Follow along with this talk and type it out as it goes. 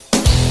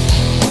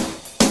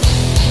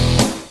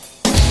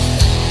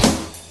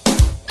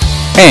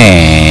And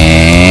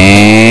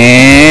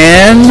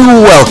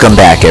welcome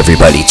back,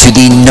 everybody, to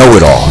the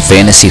Know-It-All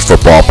Fantasy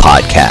Football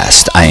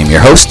Podcast. I am your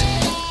host,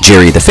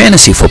 Jerry the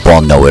Fantasy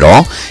Football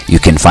Know-It-All. You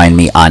can find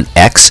me on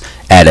X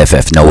at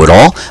FF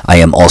Know-It-All. I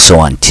am also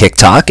on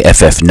TikTok,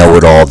 FF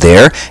Know-It-All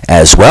there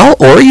as well.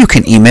 Or you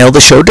can email the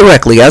show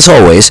directly, as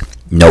always,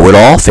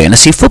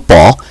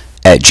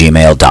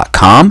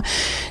 knowitallfantasyfootball@gmail.com.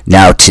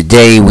 Now,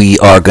 today we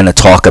are going to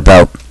talk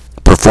about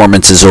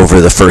performances over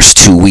the first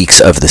 2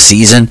 weeks of the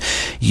season.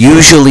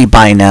 Usually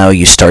by now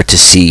you start to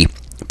see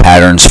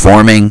patterns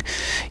forming.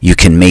 You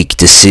can make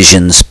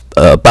decisions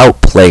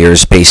about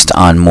players based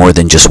on more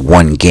than just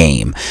one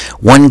game.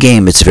 One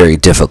game, it's very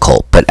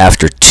difficult, but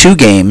after 2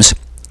 games,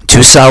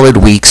 2 solid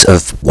weeks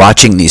of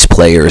watching these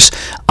players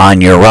on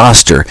your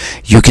roster,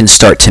 you can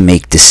start to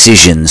make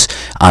decisions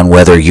on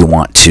whether you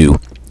want to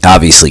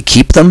obviously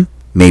keep them,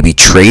 maybe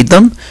trade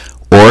them,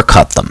 or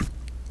cut them.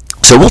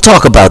 So we'll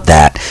talk about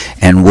that,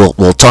 and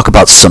we'll talk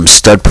about some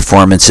stud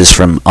performances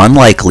from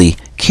unlikely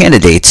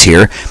candidates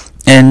here,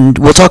 and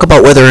we'll talk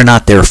about whether or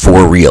not they're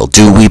for real.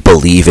 Do we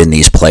believe in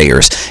these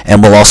players?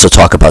 And we'll also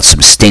talk about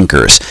some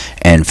stinkers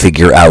and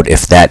figure out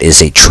if that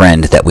is a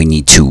trend that we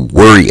need to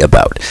worry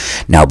about.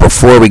 Now,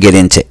 before we get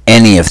into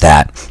any of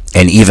that,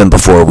 and even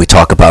before we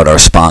talk about our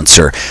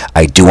sponsor,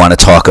 I do want to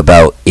talk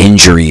about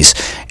injuries,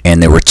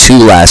 and there were 2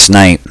 last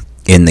night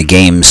in the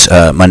games,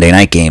 Monday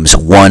night games,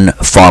 one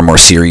far more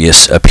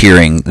serious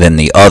appearing than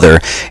the other,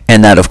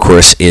 and that, of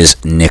course, is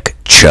Nick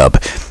Chubb.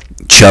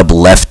 Chubb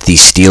left the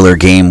Steeler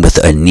game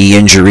with a knee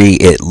injury.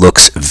 It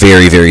looks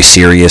very, very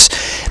serious.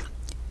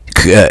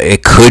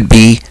 It could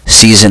be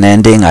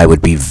season-ending. I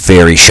would be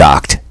very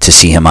shocked to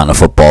see him on a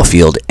football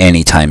field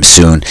anytime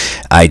soon.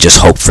 I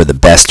just hope for the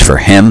best for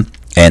him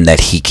and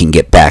that he can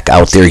get back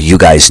out there. You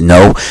guys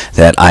know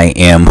that I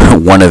am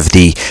one of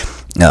the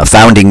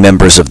founding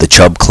members of the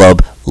Chubb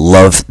Club.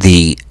 Love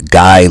the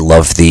guy,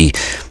 love the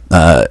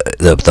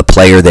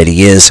player that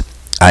he is.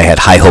 I had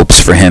high hopes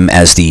for him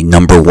as the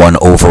number 1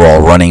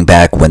 overall running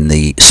back when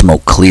the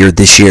smoke cleared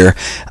this year.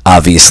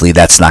 Obviously,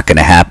 that's not going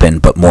to happen,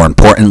 but more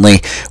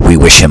importantly, we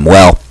wish him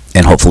well,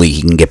 and hopefully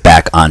he can get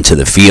back onto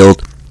the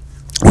field.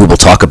 We will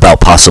talk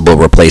about possible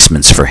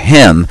replacements for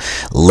him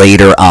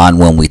later on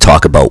when we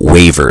talk about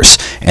waivers,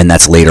 and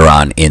that's later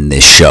on in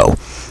this show.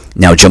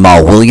 Now,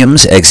 Jamal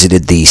Williams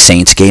exited the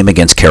Saints game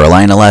against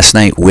Carolina last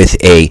night with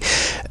a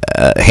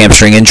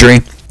hamstring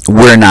injury.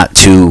 We're not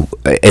too,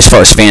 as far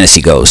as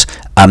fantasy goes,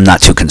 I'm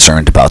not too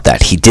concerned about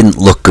that. He didn't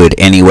look good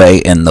anyway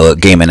in the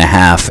game and a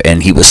half,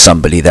 and he was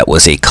somebody that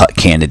was a cut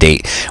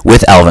candidate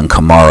with Alvin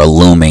Kamara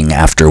looming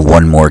after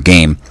one more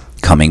game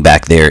coming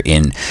back there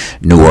in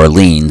New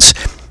Orleans.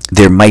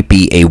 There might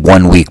be a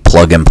 1-week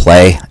plug and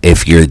play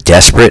if you're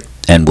desperate,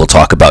 and we'll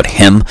talk about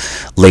him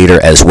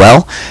later as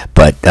well.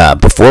 But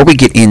before we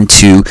get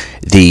into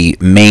the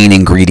main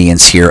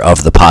ingredients here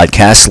of the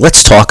podcast,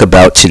 let's talk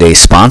about today's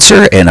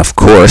sponsor, and of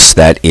course,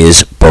 that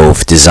is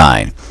Bove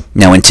Design.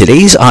 Now, in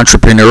today's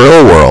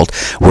entrepreneurial world,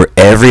 where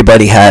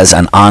everybody has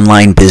an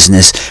online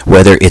business,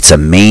 whether it's a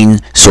main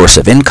source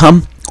of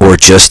income or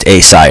just a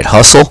side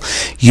hustle,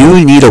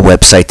 you need a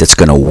website that's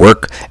going to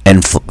work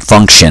and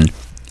function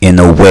in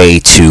a way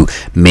to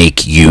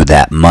make you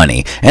that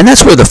money. And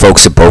that's where the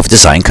folks at Bove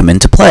Design come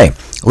into play.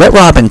 Let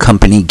Rob and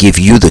Company give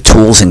you the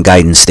tools and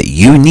guidance that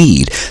you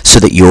need so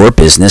that your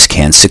business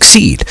can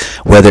succeed.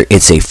 Whether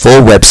it's a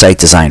full website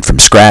designed from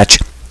scratch,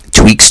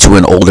 tweaks to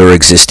an older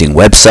existing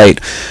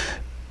website,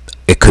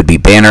 it could be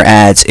banner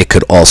ads, it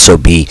could also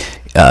be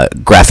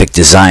graphic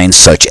designs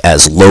such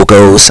as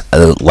logos,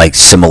 like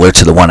similar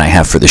to the one I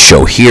have for the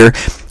show here.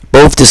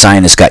 Bove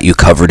Design has got you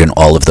covered in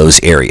all of those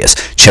areas.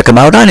 Check them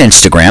out on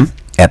Instagram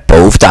at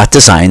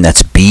bove.design,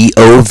 that's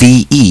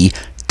BOVE.design,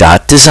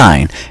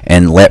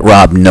 and let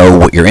Rob know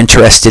what you're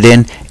interested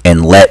in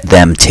and let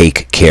them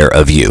take care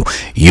of you.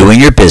 You and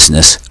your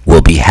business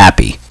will be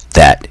happy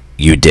that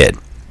you did.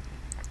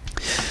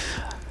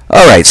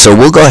 Alright, so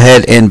we'll go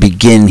ahead and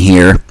begin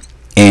here.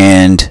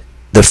 And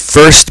the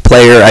first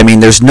player,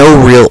 there's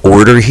no real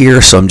order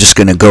here, so I'm just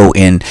going to go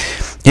in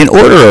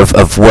order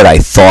of what I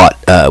thought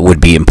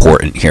would be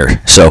important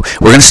here. So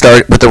we're going to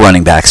start with the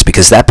running backs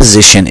because that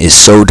position is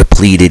so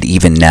depleted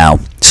even now.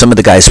 Some of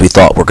the guys we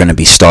thought were going to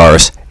be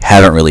stars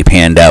haven't really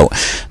panned out.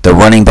 The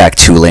running back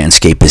 2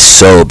 landscape is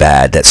so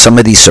bad that some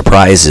of these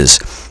surprises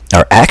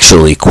are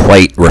actually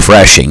quite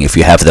refreshing if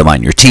you have them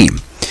on your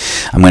team.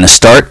 I'm going to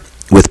start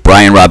with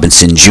Brian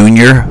Robinson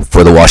Jr.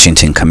 for the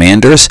Washington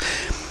Commanders.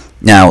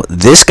 Now,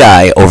 this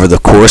guy, over the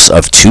course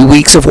of 2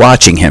 weeks of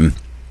watching him,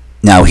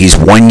 now he's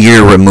 1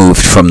 year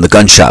removed from the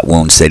gunshot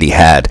wounds that he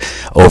had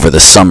over the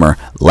summer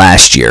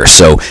last year.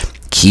 So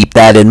keep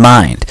that in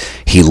mind.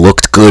 He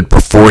looked good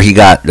before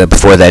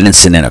that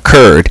incident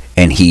occurred,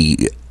 and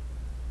he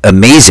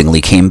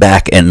amazingly came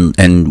back and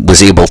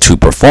was able to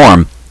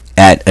perform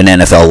at an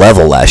NFL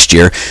level last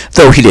year,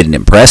 though he didn't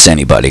impress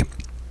anybody.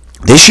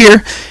 This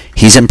year,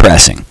 he's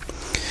impressing.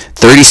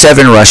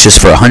 37 rushes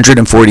for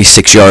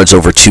 146 yards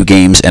over 2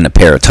 games and a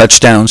pair of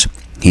touchdowns.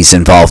 He's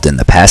involved in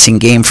the passing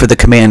game for the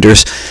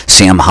Commanders.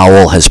 Sam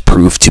Howell has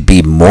proved to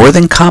be more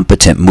than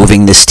competent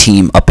moving this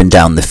team up and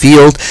down the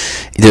field.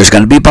 There's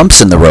going to be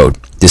bumps in the road.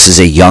 This is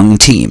a young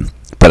team,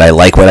 but I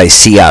like what I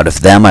see out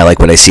of them. I like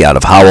what I see out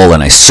of Howell,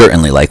 and I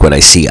certainly like what I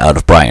see out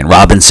of Brian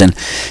Robinson.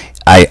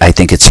 I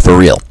think it's for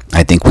real.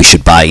 I think we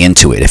should buy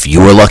into it. If you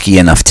were lucky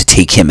enough to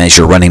take him as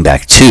your running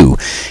back 2,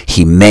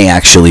 he may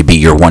actually be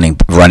your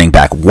running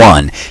back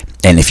 1.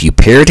 And if you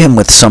paired him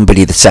with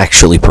somebody that's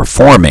actually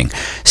performing,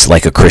 it's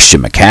like a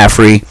Christian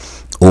McCaffrey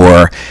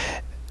or,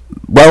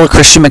 well, a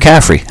Christian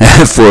McCaffrey,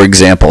 for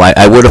example.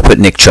 I would have put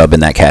Nick Chubb in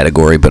that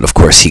category, but of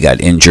course he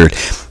got injured.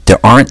 There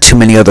aren't too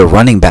many other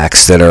running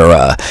backs that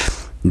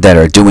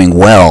are doing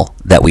well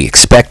that we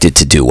expected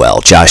to do well.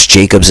 Josh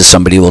Jacobs is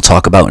somebody we'll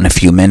talk about in a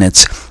few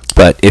minutes.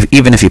 But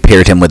even if you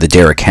paired him with a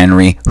Derrick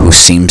Henry, who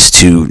seems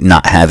to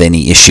not have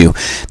any issue,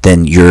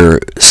 then you're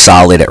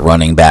solid at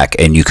running back,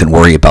 and you can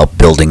worry about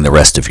building the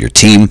rest of your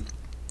team.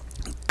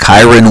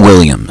 Kyren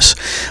Williams.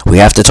 We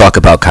have to talk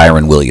about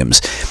Kyren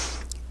Williams.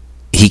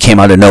 He came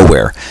out of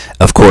nowhere.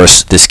 Of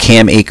course, this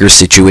Cam Akers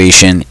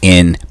situation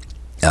in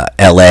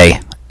L.A.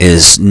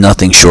 is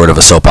nothing short of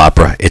a soap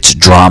opera. It's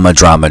drama,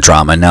 drama,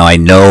 drama. Now, I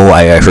know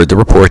I heard the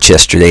reports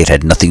yesterday. It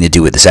had nothing to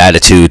do with his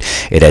attitude.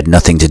 It had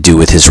nothing to do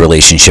with his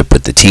relationship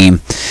with the team.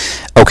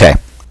 Okay,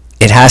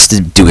 it has to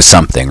do with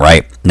something,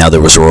 right? Now,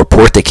 there was a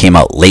report that came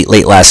out late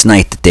last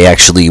night that they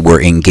actually were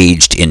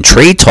engaged in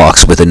trade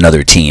talks with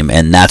another team,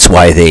 and that's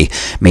why they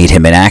made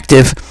him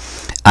inactive.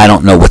 I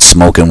don't know what's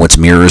smoke and what's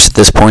mirrors at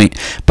this point,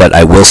 but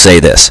I will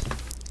say this.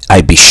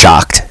 I'd be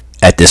shocked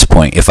at this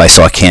point if I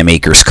saw Cam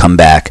Akers come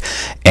back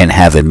and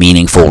have a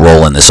meaningful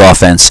role in this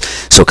offense.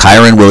 So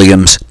Kyren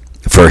Williams,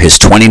 for his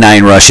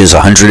 29 rushes,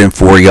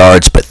 104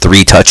 yards, but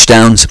 3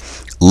 touchdowns,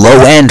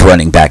 low-end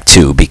running back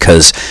too,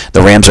 because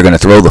the Rams are going to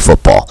throw the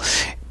football.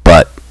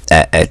 But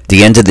at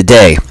the end of the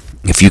day,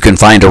 if you can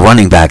find a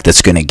running back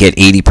that's going to get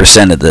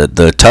 80% of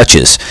the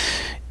touches,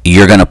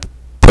 you're going to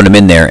put him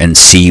in there and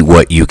see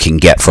what you can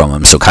get from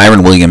him. So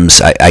Kyren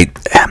Williams,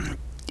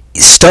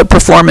 stud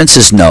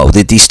performances, no.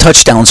 These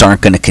touchdowns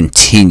aren't going to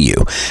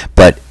continue.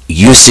 But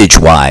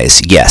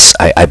usage-wise, yes,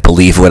 I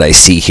believe what I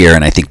see here,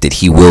 and I think that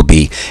he will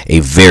be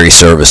a very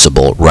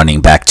serviceable running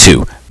back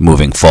too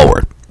moving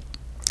forward.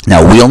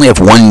 Now, we only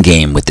have one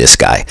game with this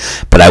guy,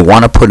 but I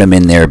want to put him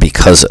in there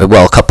because,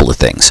 well, a couple of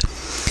things.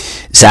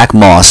 Zach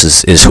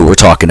Moss is who we're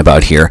talking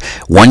about here.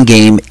 One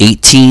game,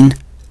 18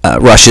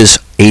 rushes,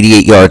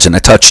 88 yards, and a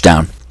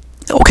touchdown.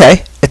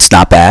 Okay, it's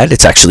not bad.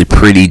 It's actually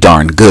pretty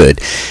darn good.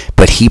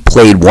 But he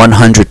played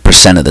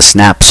 100% of the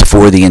snaps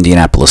for the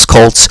Indianapolis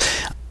Colts.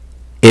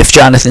 If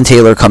Jonathan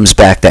Taylor comes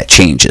back, that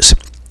changes.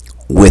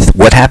 With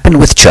what happened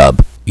with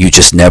Chubb, you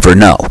just never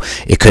know.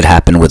 It could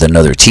happen with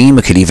another team.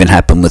 It could even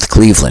happen with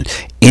Cleveland.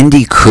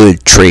 Indy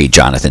could trade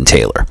Jonathan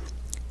Taylor.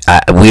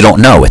 We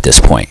don't know at this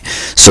point.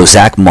 So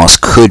Zach Moss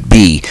could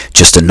be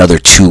just another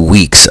 2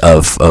 weeks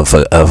of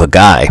a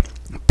guy.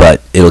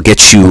 But it'll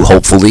get you,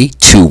 hopefully,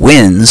 2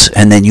 wins,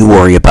 and then you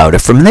worry about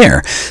it from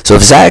there. So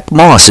if Zach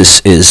Moss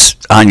is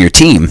on your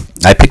team,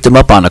 I picked him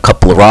up on a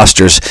couple of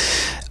rosters.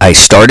 I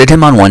started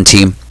him on one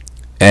team,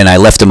 and I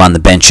left him on the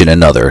bench in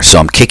another. So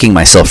I'm kicking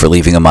myself for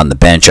leaving him on the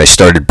bench. I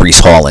started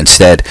Breece Hall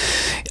instead.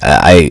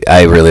 I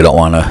really don't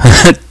want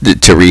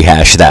to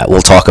rehash that.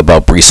 We'll talk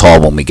about Breece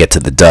Hall when we get to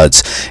the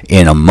duds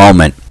in a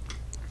moment.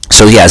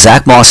 So yeah,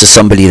 Zach Moss is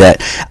somebody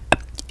that,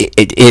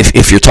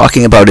 if you're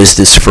talking about is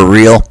this for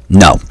real,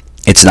 no.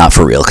 It's not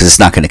for real because it's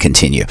not going to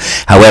continue.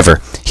 However,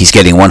 he's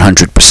getting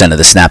 100% of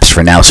the snaps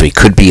for now, so he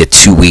could be a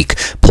 2-week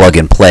plug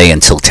and play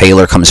until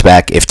Taylor comes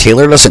back. If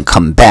Taylor doesn't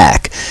come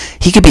back,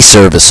 he could be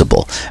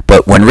serviceable.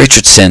 But when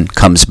Richardson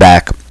comes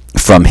back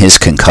from his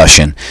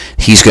concussion,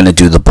 he's going to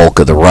do the bulk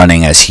of the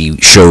running, as he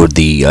showed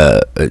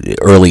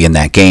early in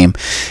that game.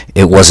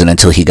 It wasn't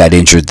until he got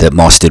injured that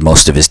Moss did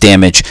most of his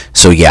damage.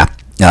 So yeah,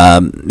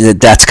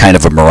 that's kind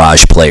of a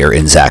mirage player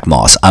in Zach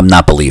Moss. I'm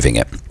not believing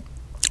it.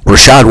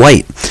 Rachaad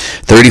White,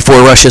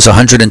 34 rushes,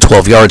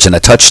 112 yards, and a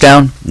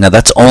touchdown. Now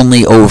that's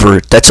over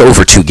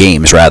 2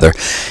 games, rather.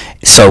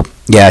 So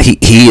yeah,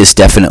 he is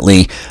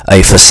definitely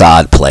a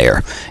facade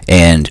player,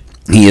 and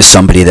he is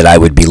somebody that I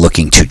would be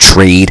looking to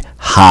trade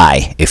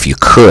high if you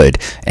could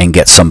and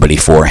get somebody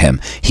for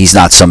him. He's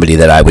not somebody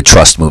that I would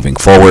trust moving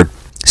forward.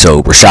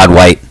 So Rachaad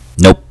White,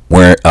 nope,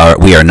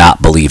 we are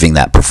not believing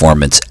that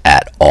performance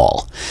at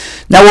all.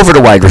 Now over to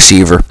wide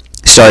receiver,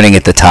 starting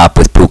at the top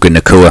with Puka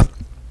Nacua.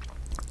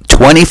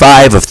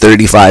 25 of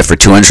 35 for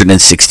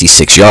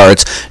 266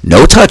 yards,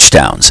 no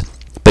touchdowns,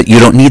 but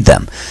you don't need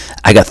them.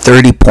 I got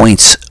 30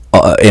 points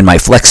in my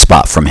flex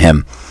spot from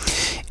him,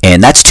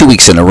 and that's 2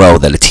 weeks in a row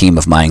that a team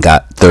of mine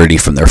got 30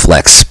 from their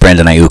flex.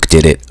 Brandon Ayuk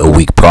did it a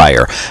week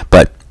prior.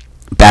 But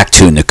back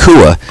to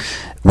Nacua,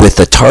 with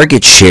the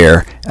target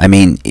share, I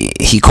mean,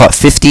 he caught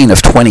 15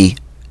 of 20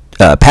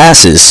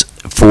 passes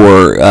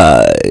for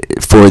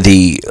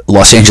the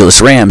Los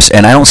Angeles Rams,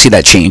 and I don't see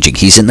that changing.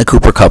 He's in the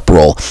Cooper Kupp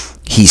role.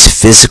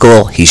 He's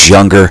physical, he's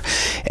younger,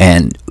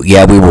 and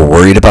yeah, we were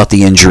worried about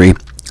the injury.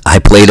 I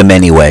played him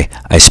anyway.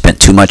 I spent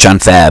too much on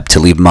Fab to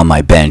leave him on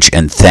my bench,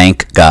 and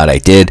thank God I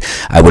did.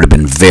 I would have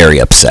been very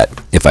upset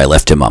if I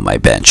left him on my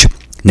bench.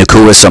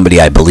 Nakua is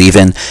somebody I believe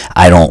in.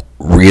 I don't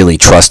really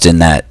trust in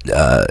that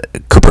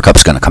Cooper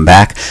Kupp's going to come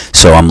back,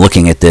 so I'm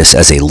looking at this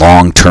as a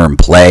long-term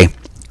play.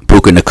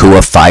 Puka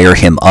Nakua, fire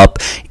him up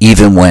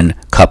even when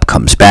Kupp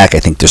comes back. I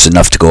think there's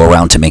enough to go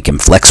around to make him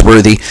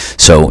flex-worthy,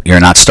 so you're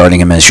not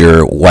starting him as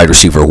your wide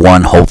receiver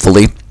 1,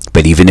 hopefully.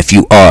 But even if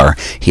you are,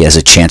 he has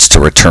a chance to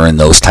return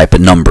those type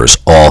of numbers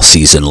all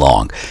season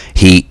long.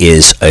 He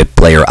is a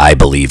player I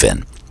believe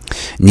in.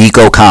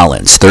 Nico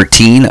Collins,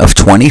 13 of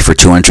 20 for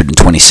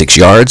 226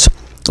 yards.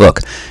 Look,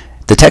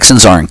 the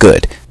Texans aren't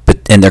good,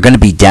 and they're going to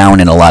be down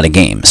in a lot of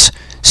games.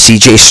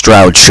 C.J.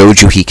 Stroud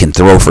showed you he can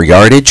throw for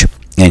yardage,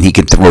 and he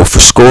can throw for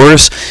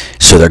scores,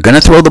 so they're going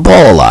to throw the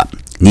ball a lot.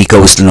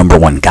 Nico is the number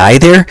 1 guy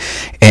there,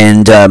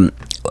 and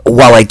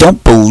while I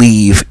don't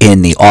believe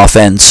in the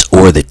offense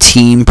or the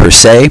team per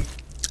se,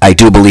 I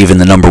do believe in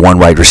the number 1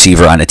 wide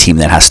receiver on a team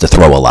that has to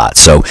throw a lot.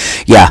 So,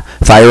 yeah,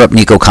 fire up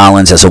Nico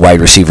Collins as a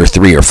wide receiver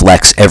 3 or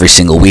flex every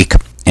single week,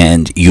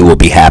 and you will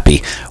be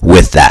happy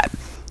with that.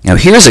 Now,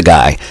 here's a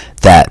guy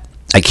that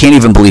I can't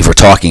even believe we're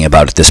talking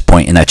about at this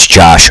point, and that's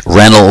Josh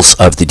Reynolds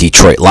of the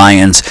Detroit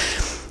Lions.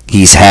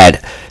 He's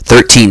had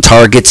 13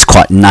 targets,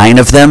 caught 9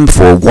 of them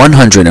for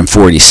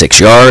 146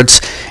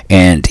 yards,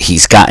 and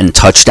he's gotten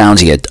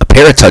touchdowns. He had a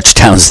pair of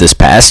touchdowns this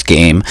past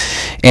game,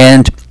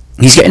 and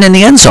he's getting in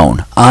the end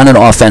zone on an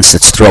offense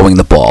that's throwing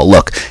the ball.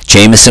 Look,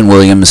 Jameson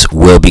Williams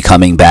will be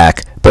coming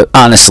back, but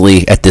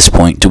honestly, at this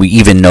point, do we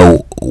even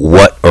know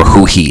what or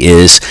who he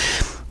is?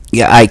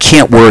 Yeah, I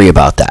can't worry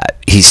about that.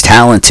 He's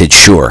talented,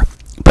 sure,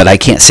 but I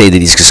can't say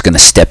that he's just going to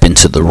step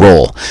into the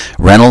role.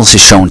 Reynolds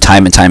has shown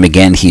time and time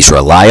again he's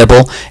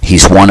reliable.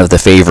 He's one of the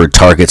favored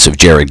targets of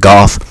Jared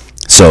Goff.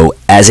 So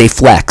as a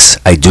flex,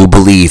 I do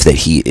believe that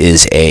he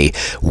is a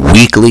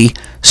weekly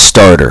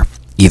starter,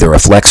 either a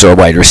flex or a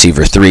wide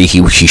receiver 3.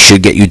 He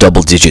should get you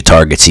double-digit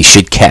targets. He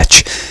should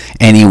catch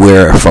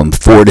anywhere from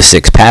 4 to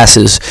 6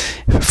 passes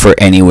for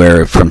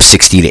anywhere from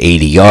 60 to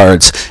 80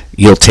 yards.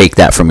 You'll take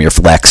that from your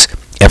flex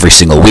every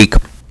single week.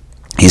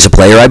 He's a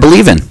player I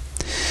believe in.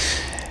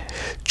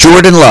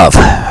 Jordan Love.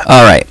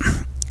 All right.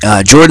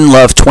 Jordan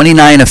Love,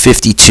 29 of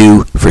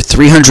 52 for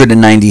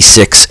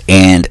 396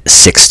 and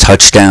 6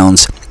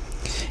 touchdowns.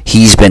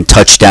 He's been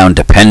touchdown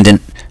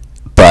dependent,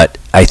 but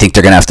I think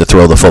they're going to have to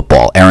throw the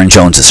football. Aaron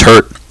Jones is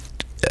hurt.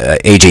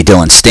 A.J.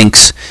 Dillon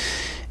stinks.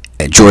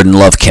 Jordan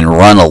Love can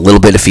run a little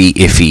bit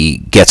if he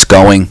gets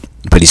going,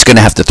 but he's going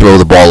to have to throw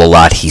the ball a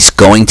lot. He's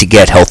going to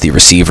get healthy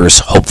receivers,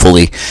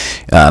 hopefully.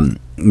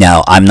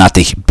 Now, I'm not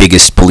the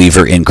biggest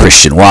believer in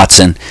Christian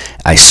Watson.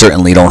 I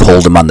certainly don't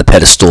hold him on the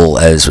pedestal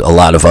as a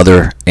lot of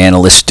other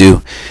analysts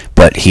do,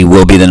 but he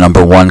will be the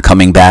number 1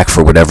 coming back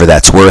for whatever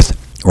that's worth.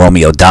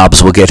 Romeo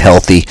Doubs will get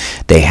healthy.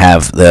 They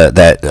have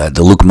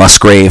the Luke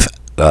Musgrave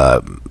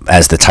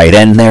as the tight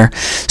end there.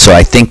 So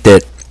I think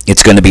that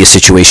it's going to be a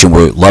situation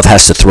where Love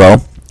has to throw,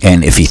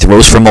 and if he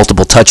throws for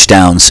multiple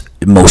touchdowns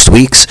most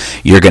weeks,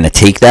 you're going to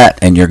take that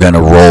and you're going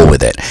to roll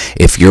with it.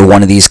 If you're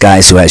one of these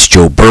guys who has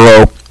Joe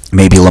Burrow,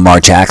 maybe Lamar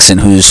Jackson,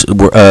 who's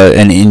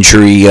an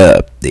injury,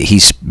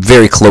 he's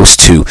very close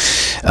to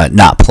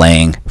not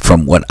playing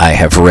from what I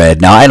have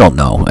read. Now, I don't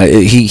know.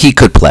 He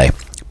could play.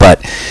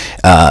 But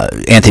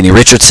Anthony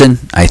Richardson,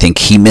 I think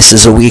he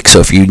misses a week. So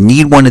if you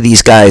need one of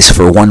these guys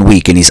for 1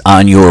 week and he's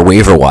on your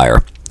waiver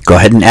wire, go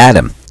ahead and add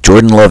him.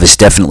 Jordan Love is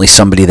definitely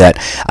somebody that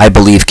I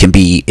believe can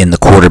be in the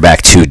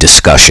quarterback 2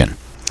 discussion.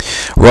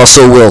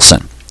 Russell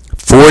Wilson,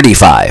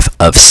 45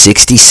 of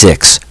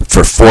 66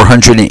 for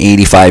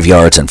 485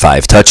 yards and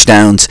 5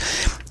 touchdowns.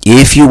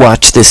 If you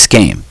watch this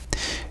game,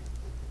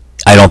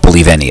 I don't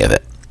believe any of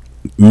it.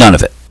 None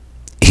of it.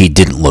 He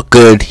didn't look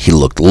good. He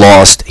looked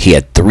lost. He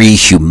had 3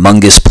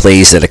 humongous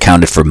plays that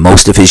accounted for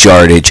most of his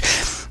yardage.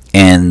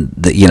 And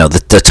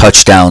the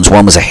touchdowns,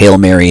 one was a Hail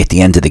Mary at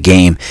the end of the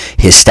game.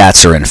 His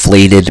stats are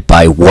inflated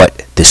by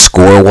what the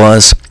score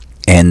was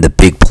and the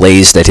big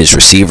plays that his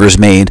receivers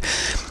made.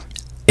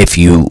 If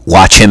you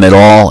watch him at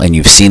all and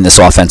you've seen this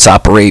offense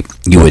operate,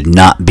 you would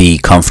not be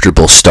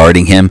comfortable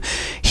starting him.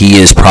 He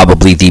is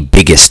probably the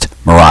biggest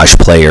mirage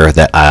player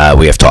that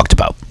we have talked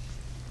about.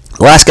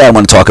 The last guy I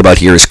want to talk about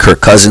here is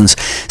Kirk Cousins,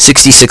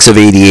 66 of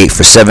 88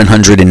 for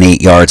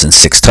 708 yards and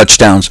 6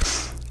 touchdowns.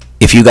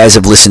 If you guys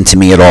have listened to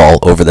me at all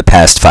over the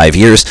past 5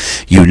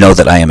 years, you know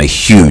that I am a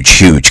huge,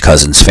 huge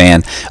Cousins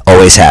fan.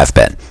 Always have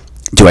been.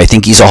 Do I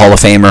think he's a Hall of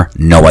Famer?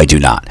 No, I do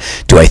not.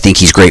 Do I think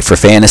he's great for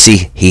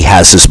fantasy? He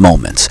has his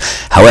moments.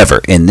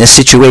 However, in this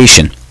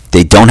situation,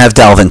 they don't have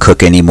Dalvin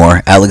Cook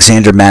anymore.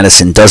 Alexander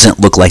Mattison doesn't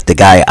look like the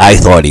guy I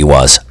thought he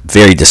was.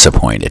 Very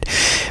disappointed.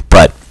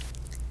 But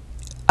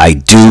I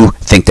do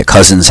think that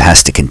Cousins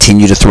has to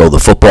continue to throw the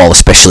football,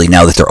 especially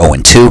now that they're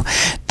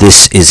 0-2.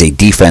 This is a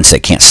defense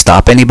that can't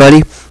stop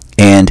anybody.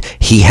 And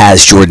he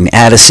has Jordan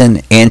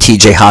Addison and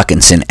T.J.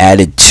 Hawkinson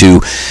added to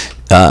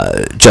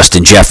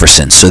Justin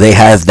Jefferson. So they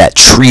have that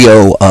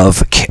trio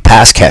of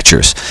pass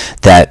catchers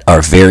that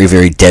are very,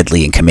 very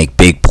deadly and can make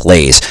big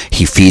plays.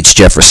 He feeds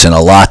Jefferson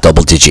a lot,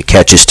 double-digit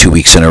catches 2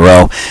 weeks in a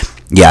row.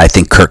 Yeah, I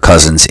think Kirk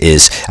Cousins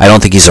I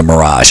don't think he's a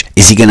mirage.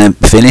 Is he going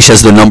to finish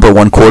as the number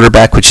one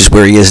quarterback, which is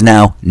where he is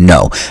now?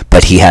 No.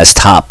 But he has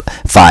top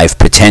 5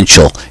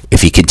 potential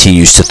if he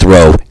continues to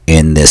throw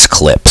in this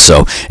clip.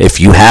 So if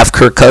you have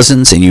Kirk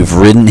Cousins and you've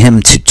ridden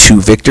him to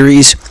 2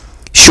 victories,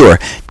 sure,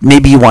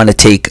 maybe you want to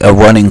take a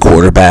running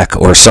quarterback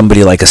or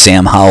somebody like a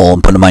Sam Howell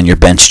and put him on your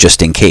bench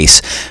just in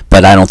case.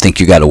 But I don't think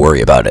you got to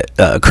worry about it.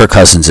 Kirk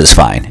Cousins is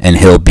fine, and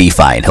he'll be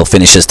fine. He'll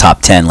finish his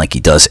top 10 like he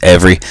does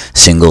every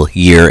single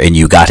year, and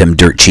you got him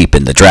dirt cheap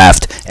in the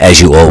draft, as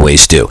you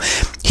always do.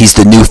 He's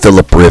the new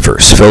Phillip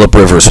Rivers. Phillip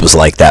Rivers was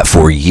like that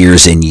for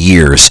years and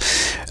years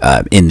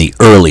in the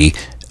early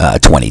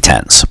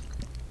 2010s.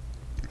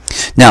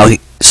 Now,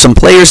 some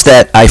players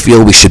that I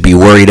feel we should be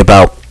worried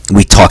about.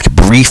 We talked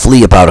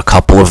briefly about a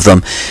couple of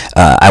them.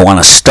 I want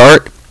to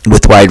start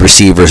with wide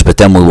receivers, but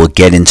then we will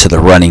get into the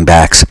running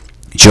backs.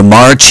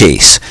 Jamar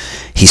Chase,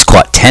 he's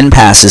caught 10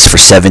 passes for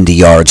 70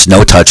 yards,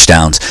 no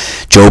touchdowns.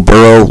 Joe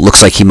Burrow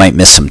looks like he might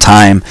miss some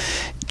time.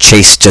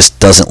 Chase just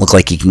doesn't look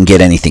like he can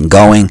get anything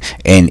going.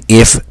 And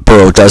if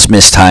Burrow does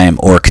miss time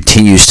or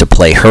continues to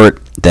play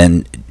hurt,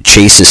 then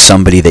Chase is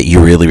somebody that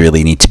you really,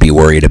 really need to be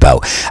worried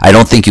about. I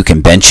don't think you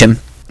can bench him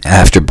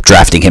after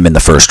drafting him in the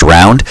first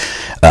round,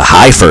 a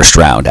high first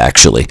round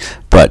actually,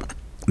 but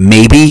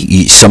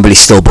maybe somebody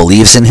still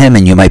believes in him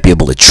and you might be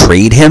able to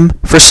trade him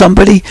for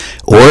somebody,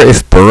 or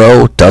if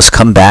Burrow does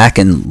come back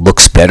and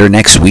looks better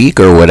next week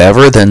or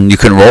whatever, then you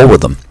can roll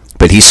with him.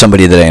 But he's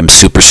somebody that I am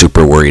super,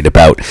 super worried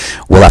about.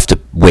 We'll have to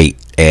wait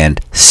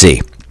and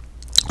see.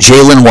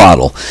 Jalen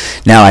Waddle.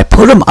 Now, I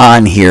put him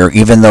on here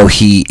even though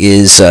he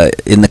is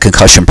in the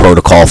concussion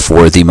protocol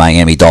for the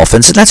Miami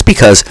Dolphins, and that's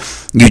because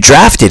you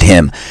drafted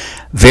him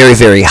very,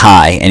 very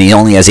high, and he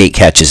only has 8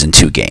 catches in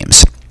 2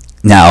 games.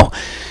 Now,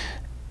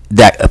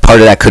 that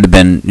part of that could have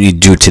been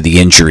due to the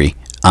injury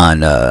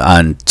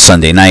on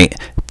Sunday night,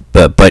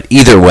 but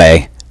either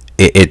way,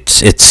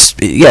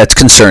 it's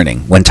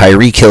concerning when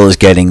Tyreek Hill is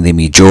getting the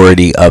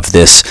majority of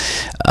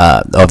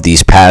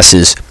these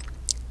passes.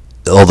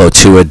 Although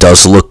Tua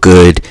does look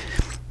good,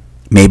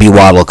 maybe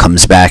Waddle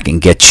comes back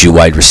and gets you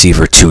wide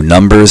receiver 2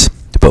 numbers.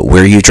 But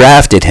where you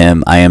drafted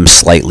him, I am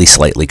slightly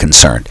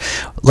concerned.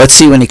 Let's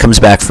see when he comes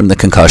back from the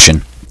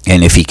concussion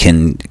and if he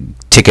can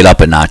tick it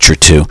up a notch or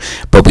 2.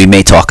 But we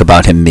may talk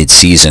about him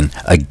mid-season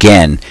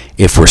again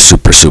if we're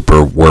super,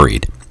 super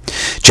worried.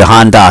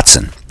 Jahan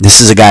Dotson. This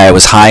is a guy I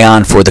was high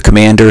on for the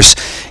Commanders.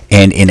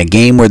 And in a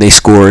game where they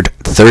scored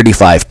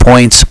 35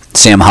 points,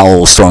 Sam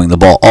Howell was throwing the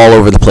ball all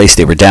over the place.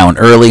 They were down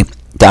early.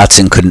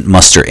 Dotson couldn't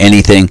muster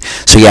anything.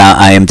 So, yeah,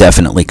 I am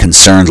definitely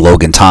concerned.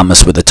 Logan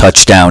Thomas with a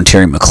touchdown.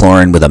 Terry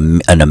McLaurin with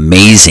an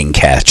amazing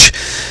catch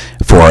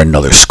for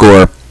another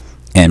score.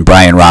 And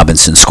Brian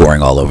Robinson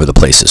scoring all over the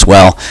place as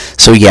well.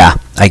 So, yeah,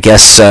 I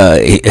guess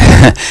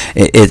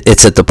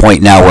it's at the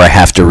point now where I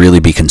have to really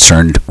be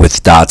concerned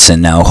with Dotson.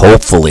 Now,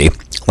 hopefully,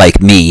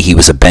 like me, he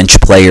was a bench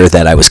player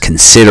that I was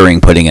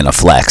considering putting in a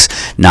flex,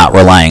 not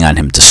relying on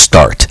him to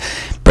start.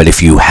 But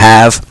if you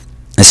have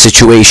a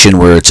situation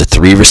where it's a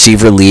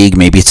 3-receiver league,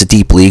 maybe it's a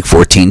deep league,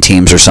 14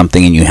 teams or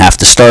something, and you have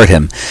to start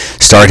him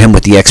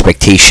with the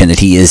expectation that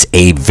he is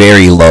a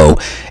very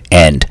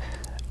low-end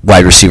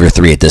wide receiver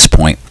 3 at this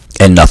point,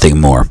 and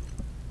nothing more.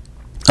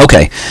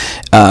 Okay,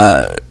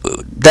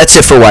 that's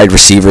it for wide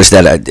receivers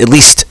that at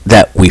least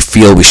that we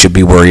feel we should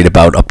be worried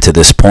about up to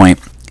this point.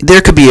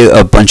 There could be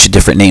a bunch of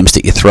different names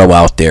that you throw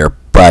out there,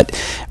 but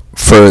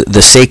for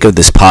the sake of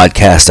this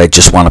podcast, I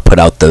just want to put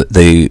out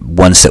the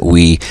ones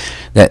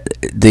that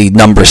the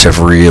numbers have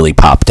really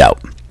popped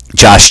out.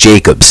 Josh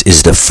Jacobs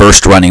is the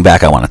first running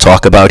back I want to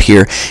talk about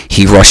here.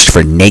 He rushed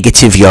for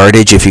negative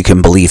yardage, if you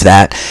can believe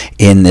that,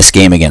 in this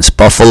game against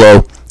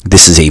Buffalo.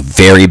 This is a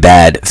very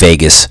bad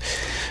Vegas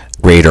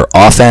Raider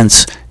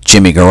offense.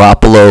 Jimmy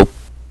Garoppolo,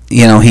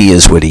 he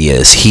is what he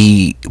is.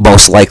 He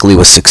most likely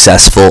was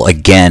successful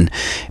again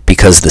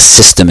because the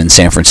system in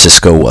San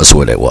Francisco was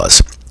what it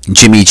was.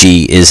 Jimmy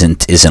G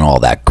isn't all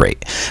that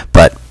great,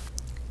 but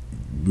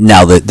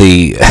now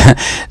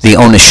the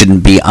onus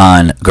shouldn't be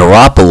on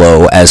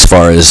Garoppolo as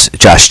far as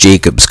Josh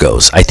Jacobs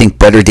goes. I think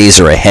better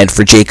days are ahead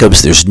for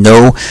Jacobs. There's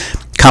no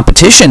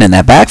competition in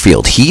that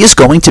backfield. He is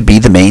going to be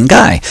the main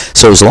guy.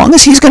 So as long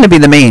as he's going to be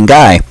the main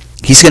guy,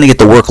 he's going to get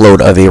the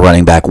workload of a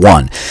running back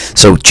 1.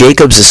 So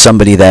Jacobs is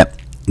somebody that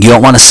you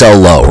don't want to sell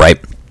low, right?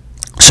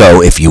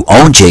 So if you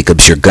own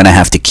Jacobs, you're going to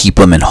have to keep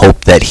him and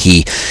hope that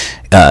he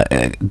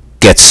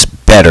gets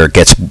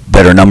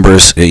better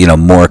numbers,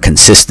 more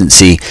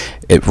consistency.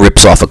 It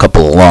rips off a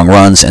couple of long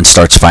runs and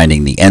starts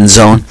finding the end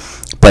zone.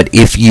 But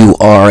if you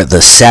are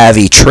the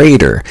savvy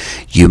trader,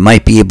 you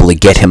might be able to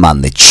get him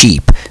on the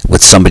cheap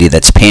with somebody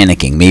that's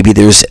panicking. Maybe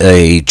there's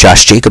a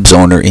Josh Jacobs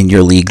owner in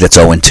your league that's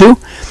 0-2,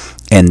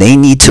 and they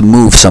need to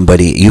move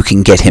somebody. You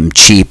can get him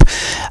cheap.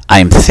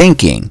 I'm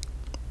thinking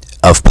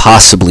of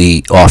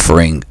possibly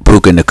offering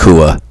Puka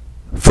Nacua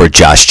for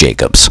Josh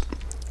Jacobs.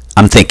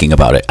 I'm thinking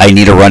about it. I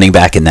need a running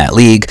back in that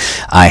league.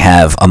 I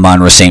have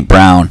Amon-Ra St.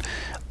 Brown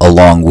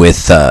along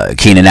with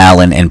Keenan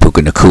Allen and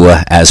Puka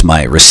Nacua as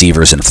my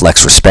receivers and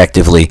flex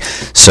respectively.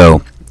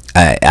 So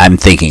I'm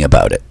thinking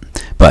about it.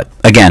 But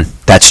again,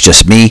 that's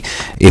just me.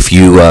 If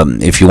you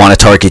want to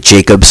target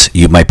Jacobs,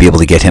 you might be able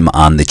to get him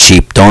on the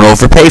cheap. Don't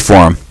overpay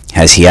for him,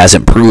 as he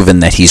hasn't proven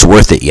that he's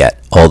worth it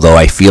yet, although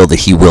I feel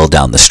that he will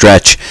down the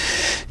stretch.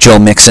 Joe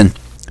Mixon.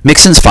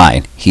 Mixon's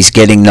fine. He's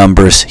getting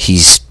numbers.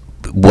 He's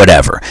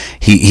whatever.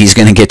 He's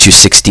going to get you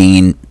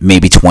 16,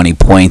 maybe 20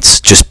 points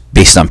just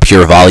based on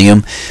pure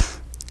volume.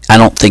 I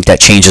don't think that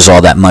changes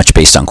all that much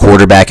based on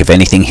quarterback. If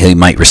anything, he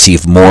might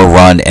receive more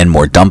run and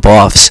more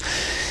dump-offs.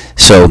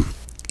 So,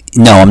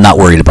 no, I'm not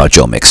worried about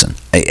Joe Mixon.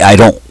 I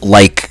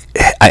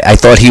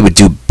thought he would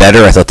do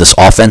better. I thought this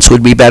offense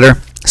would be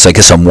better. So I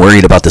guess I'm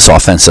worried about this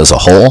offense as a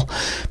whole.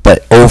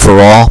 But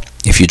overall,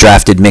 if you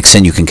drafted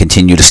Mixon, you can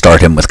continue to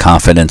start him with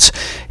confidence.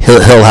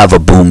 He'll have a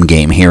boom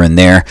game here and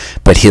there,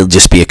 but he'll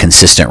just be a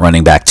consistent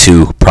running back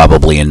too,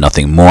 probably, and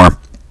nothing more.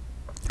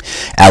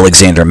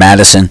 Alexander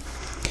Mattison.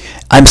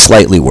 I'm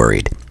slightly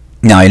worried.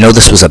 Now, I know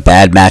this was a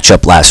bad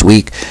matchup last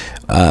week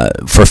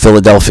with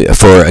Philadelphia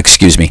for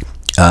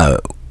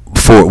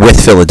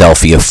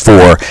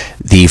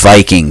the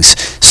Vikings.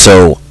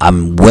 So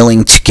I'm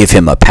willing to give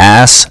him a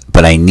pass,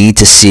 but I need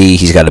to see.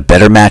 He's got a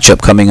better matchup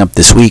coming up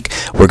this week.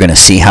 We're going to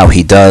see how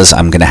he does.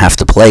 I'm going to have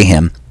to play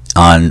him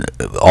on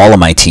all of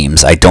my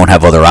teams. I don't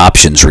have other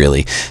options,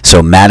 really.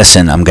 So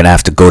Madison, I'm going to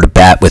have to go to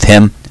bat with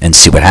him and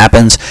see what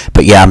happens.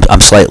 But yeah, I'm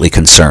slightly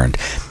concerned.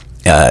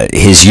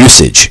 His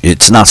usage,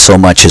 it's not so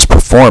much his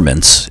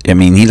performance. I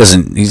mean,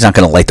 he's not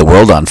going to light the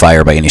world on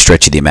fire by any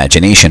stretch of the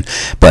imagination,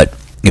 but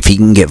if he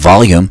can get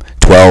volume,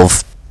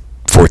 12,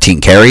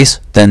 14 carries,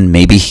 then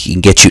maybe he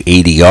can get you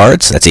 80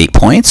 yards. That's 8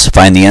 points.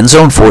 Find the end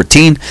zone,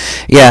 14.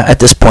 Yeah, at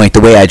this point, the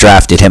way I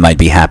drafted him, I'd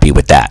be happy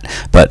with that.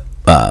 But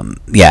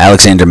yeah,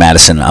 Alexander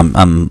Mattison,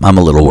 I'm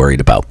a little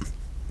worried about.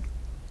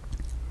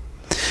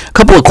 A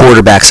couple of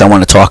quarterbacks I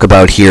want to talk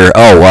about here.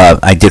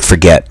 I did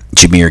forget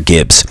Jahmyr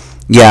Gibbs.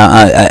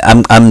 Yeah,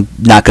 I'm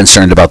not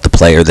concerned about the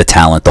player, the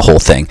talent, the whole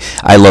thing.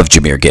 I love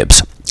Jahmyr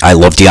Gibbs. I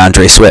love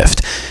DeAndre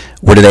Swift.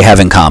 What do they have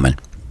in common?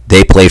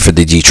 They play for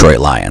the Detroit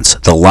Lions.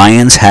 The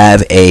Lions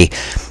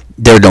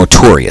they're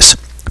notorious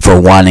for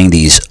wanting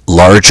these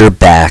larger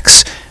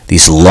backs,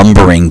 these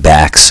lumbering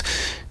backs.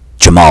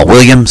 Jamal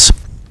Williams.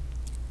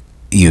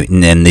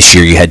 And then this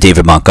year you had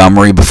David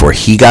Montgomery before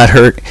he got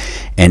hurt.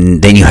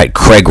 And then you had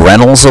Craig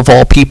Reynolds, of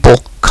all people,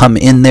 come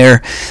in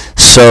there.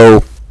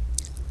 So,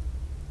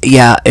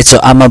 yeah,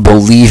 I'm a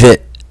believe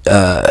it,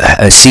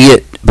 see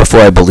it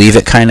before I believe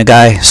it kind of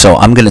guy. So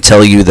I'm going to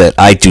tell you that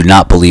I do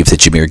not believe that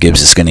Jahmyr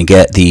Gibbs is going to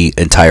get the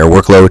entire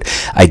workload.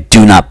 I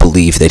do not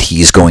believe that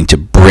he's going to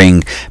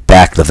bring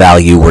back the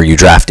value where you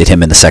drafted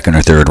him in the second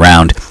or third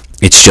round.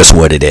 It's just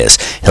what it is.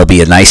 He'll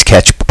be a nice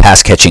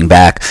pass catching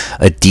back,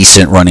 a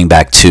decent running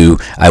back too.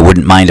 I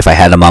wouldn't mind if I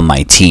had him on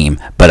my team,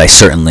 but I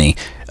certainly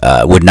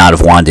would not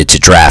have wanted to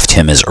draft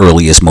him as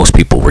early as most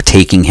people were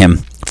taking him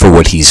for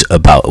what he's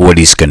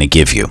going to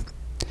give you.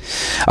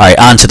 All right,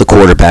 on to the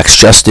quarterbacks.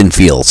 Justin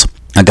Fields,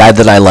 a guy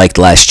that I liked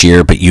last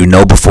year, but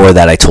before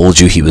that I told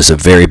you he was a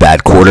very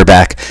bad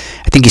quarterback.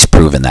 I think he's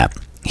proven that.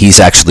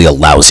 He's actually a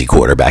lousy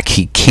quarterback.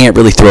 He can't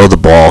really throw the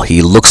ball.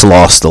 He looks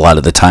lost a lot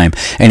of the time,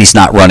 and he's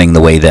not running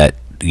the way that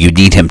you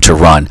need him to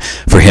run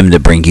for him to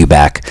bring you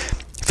back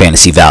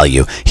fantasy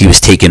value. He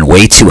was taken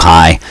way too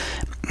high.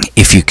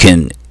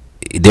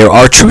 There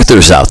are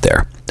truthers out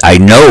there. I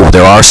know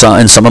there are some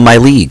in some of my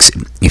leagues.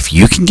 If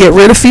you can get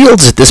rid of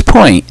Fields at this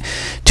point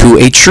to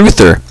a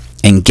truther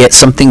and get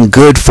something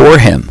good for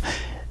him,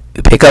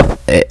 pick up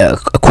a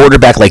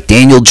quarterback like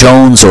Daniel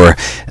Jones or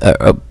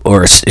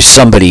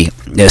somebody,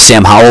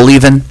 Sam Howell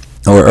even,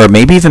 or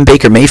maybe even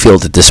Baker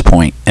Mayfield at this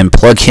point, and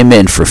plug him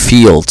in for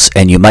Fields,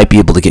 and you might be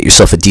able to get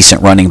yourself a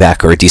decent running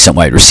back or a decent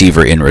wide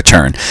receiver in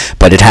return.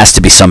 But it has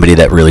to be somebody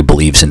that really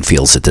believes in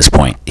Fields at this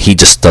point. He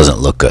just doesn't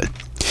look good.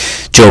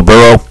 Joe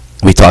Burrow,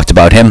 we talked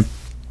about him.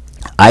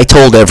 I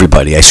told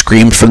everybody, I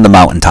screamed from the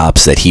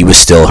mountaintops that he was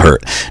still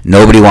hurt.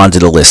 Nobody wanted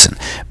to listen.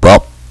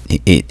 Well,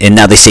 and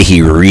now they say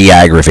he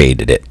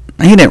re-aggravated it.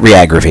 He didn't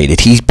re-aggravate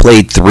it. He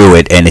played through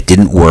it, and it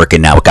didn't work,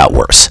 and now it got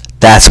worse.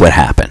 That's what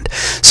happened.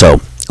 So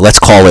let's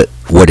call it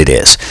what it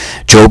is.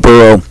 Joe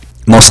Burrow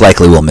most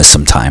likely will miss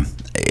some time.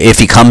 If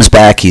he comes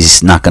back,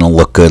 he's not going to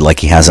look good like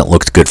he hasn't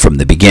looked good from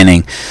the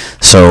beginning.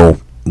 So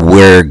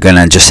we're going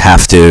to just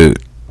have to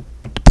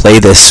play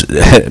this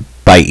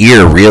by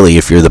ear, really,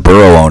 if you're the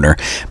Burrow owner.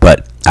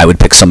 But I would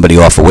pick somebody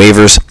off of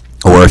waivers,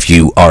 or if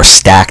you are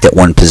stacked at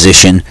one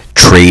position,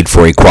 trade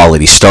for a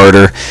quality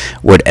starter,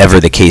 whatever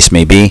the case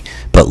may be.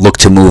 But look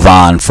to move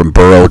on from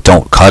Burrow.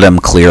 Don't cut him,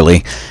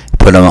 clearly.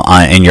 Put him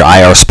in your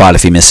IR spot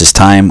if he misses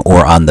time,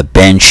 or on the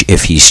bench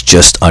if he's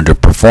just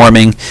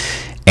underperforming,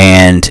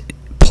 and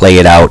play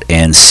it out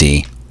and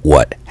see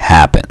what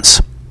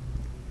happens.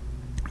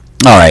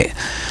 All right,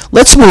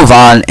 let's move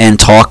on and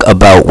talk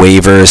about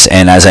waivers.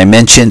 And as I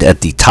mentioned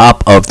at the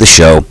top of the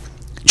show,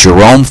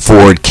 Jerome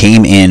Ford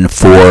came in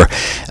for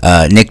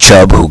Nick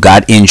Chubb, who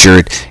got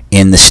injured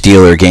in the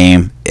Steeler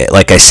game.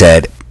 Like I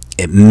said,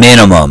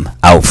 minimum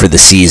out for the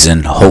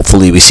season.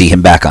 Hopefully we see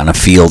him back on a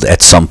field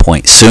at some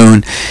point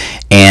soon.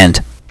 And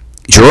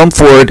Jerome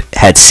Ford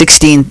had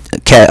 16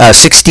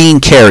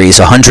 carries,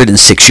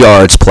 106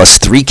 yards, plus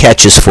 3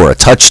 catches for a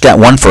touchdown,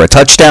 1 for a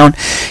touchdown.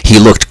 He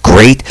looked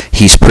great.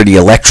 He's pretty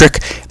electric.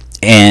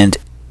 And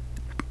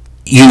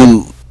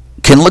you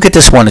can look at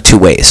this one of two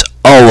ways.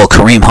 Oh, well,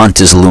 Kareem Hunt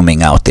is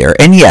looming out there.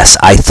 And yes,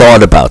 I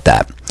thought about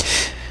that.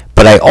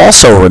 But I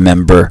also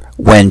remember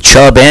when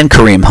Chubb and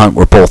Kareem Hunt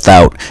were both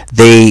out,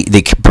 the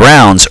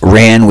Browns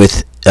ran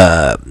with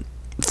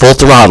full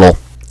throttle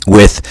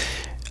with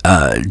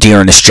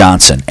Dearness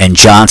Johnson, and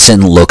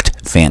Johnson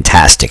looked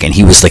fantastic, and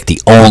he was like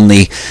the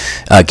only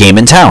game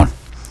in town.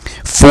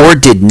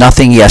 Ford did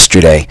nothing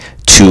yesterday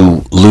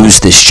to lose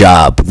this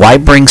job. Why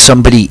bring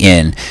somebody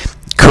in?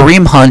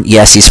 Kareem Hunt,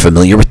 yes, he's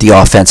familiar with the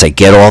offense, I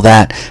get all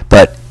that,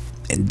 but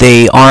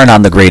they aren't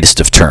on the greatest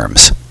of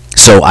terms.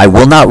 So I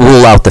will not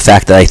rule out the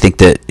fact that I think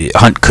that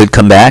Hunt could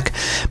come back,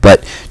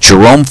 but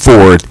Jerome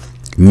Ford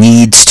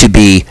needs to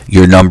be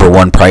your number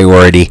one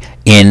priority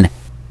in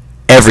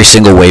every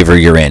single waiver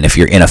you're in. If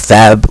you're in a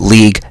fab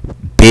league,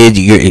 bid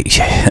your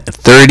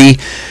 30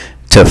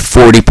 to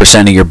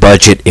 40% of your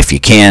budget if you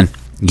can.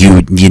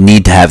 You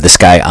need to have this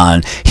guy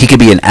on. He could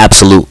be an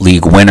absolute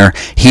league winner.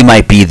 He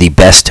might be the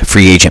best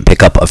free agent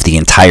pickup of the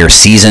entire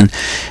season.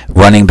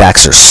 Running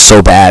backs are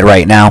so bad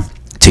right now.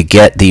 To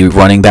get the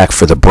running back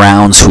for the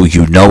Browns, who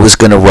you know is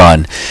going to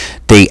run,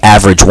 they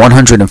average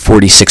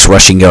 146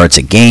 rushing yards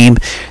a game.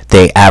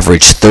 They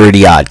average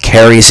 30-odd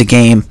carries a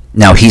game.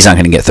 Now, he's not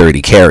going to get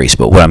 30 carries,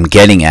 but what I'm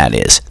getting at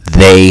is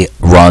they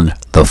run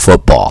the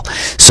football.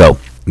 So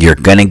you're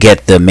going to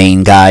get the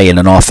main guy in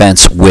an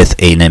offense with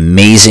an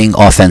amazing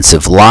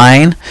offensive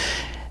line,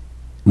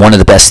 one of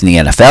the best in the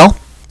NFL.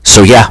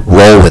 So yeah,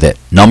 roll with it.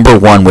 Number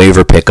one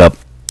waiver pickup,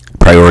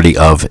 priority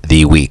of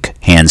the week,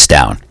 hands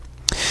down.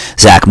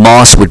 Zach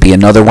Moss would be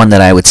another one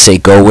that I would say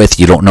go with.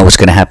 You don't know what's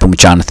going to happen with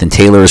Jonathan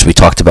Taylor, as we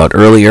talked about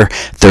earlier.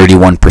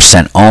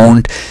 31%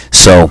 owned,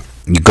 so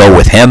you go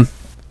with him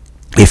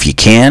if you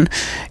can,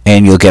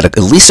 and you'll get at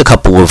least a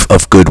couple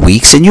of good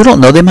weeks. And you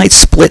don't know, they might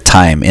split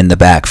time in the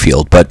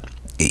backfield, but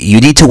you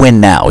need to win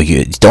now.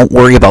 You don't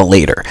worry about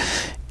later.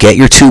 Get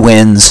your 2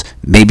 wins,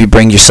 maybe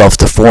bring yourself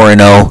to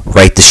 4-0,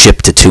 right the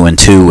ship to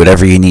 2-2,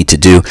 whatever you need to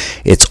do.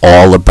 It's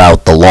all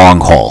about the long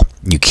haul.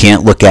 You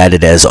can't look at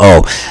it as,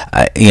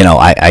 I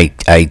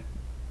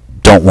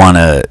don't want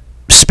to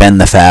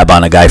spend the fab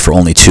on a guy for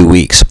only 2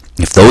 weeks.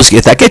 If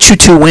that gets you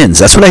 2 wins,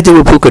 that's what I did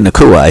with Puka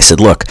Nacua. I said,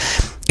 look,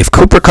 if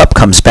Cooper Kupp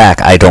comes back,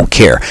 I don't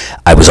care.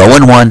 I was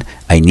 0-1,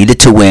 I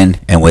needed to win,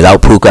 and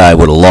without Puka, I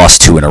would have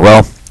lost 2 in a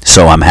row.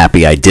 So I'm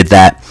happy I did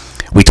that.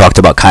 We talked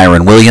about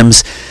Kyren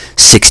Williams,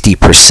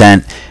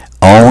 60%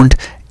 owned,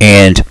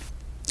 and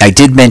I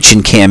did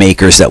mention Cam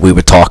Akers, that we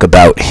would talk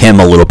about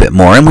him a little bit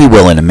more, and we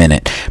will in a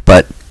minute.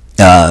 But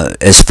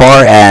as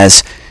far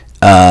as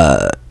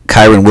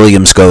Kyren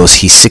Williams goes,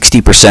 he's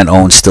 60%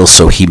 owned still,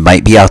 so he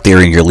might be out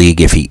there in your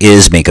league. If he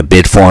is, make a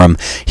bid for him.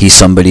 He's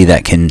somebody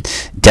that can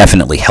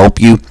definitely help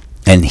you,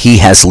 and he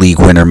has league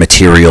winner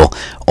material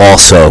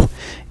also.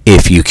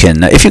 If you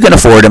can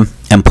afford him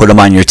and put him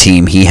on your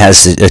team, he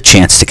has a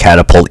chance to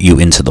catapult you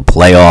into the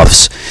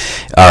playoffs.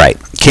 All right,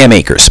 Cam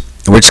Akers.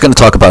 We're just going to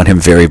talk about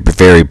him very,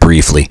 very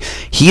briefly.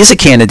 He is a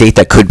candidate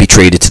that could be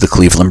traded to the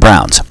Cleveland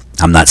Browns.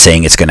 I'm not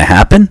saying it's going to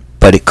happen,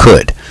 but it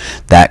could.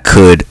 That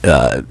could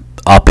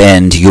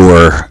upend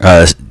your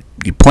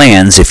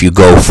plans if you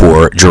go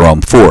for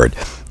Jerome Ford.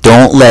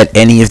 Don't let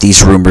any of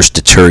these rumors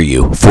deter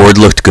you. Ford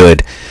looked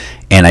good,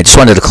 and I just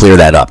wanted to clear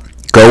that up.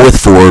 Go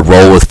with Ford,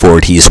 roll with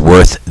Ford. He's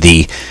worth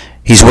the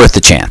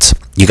chance.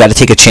 You got to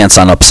take a chance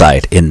on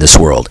upside in this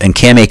world, and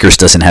Cam Akers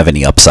doesn't have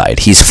any upside.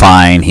 He's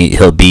fine.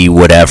 He'll be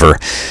whatever,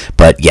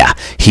 but yeah,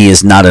 he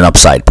is not an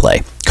upside play.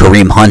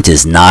 Kareem Hunt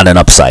is not an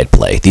upside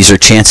play. These are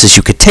chances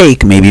you could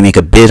take, maybe make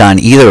a bid on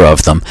either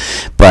of them,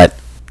 but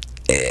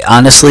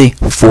honestly,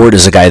 Ford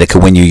is a guy that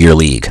could win you your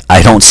league.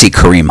 I don't see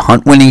Kareem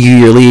Hunt winning you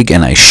your league,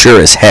 and I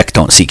sure as heck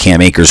don't see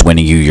Cam Akers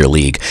winning you your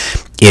league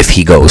if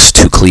he goes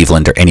to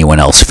Cleveland or anyone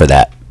else for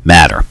that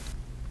matter.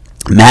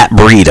 Matt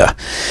Breida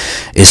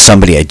is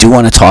somebody I do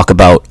want to talk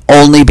about,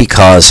 only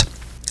because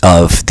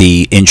of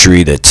the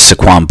injury to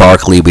Saquon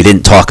Barkley. We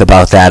didn't talk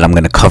about that. I'm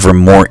going to cover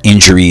more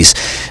injuries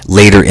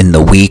later in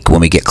the week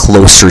when we get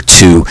closer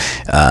to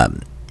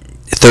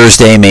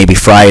Thursday, maybe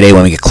Friday,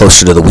 when we get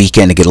closer to the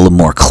weekend to get a little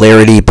more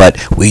clarity.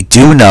 But we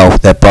do know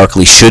that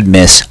Barkley should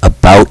miss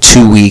about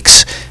 2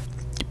 weeks,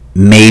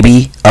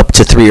 maybe up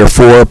to 3 or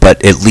 4,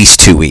 but at least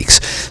 2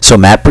 weeks. So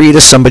Matt Breida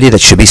is somebody that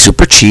should be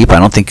super cheap. I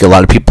don't think a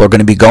lot of people are going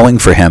to be going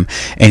for him,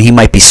 and he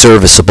might be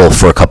serviceable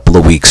for a couple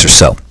of weeks or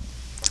so.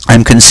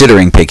 I'm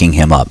considering picking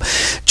him up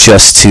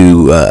just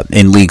to,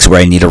 in leagues where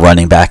I need a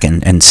running back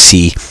and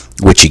see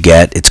what you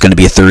get. It's going to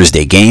be a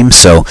Thursday game,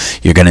 so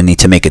you're going to need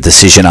to make a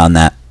decision on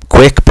that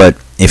quick, but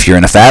if you're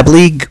in a fab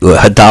league,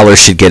 $1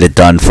 should get it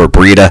done for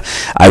Breida.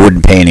 I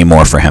wouldn't pay any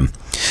more for him.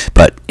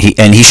 But he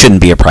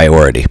shouldn't be a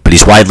priority. But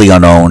he's widely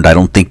unowned. I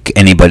think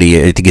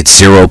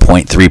it's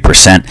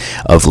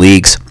 0.3% of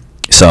leagues.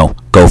 So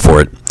go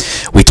for it.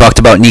 We talked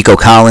about Nico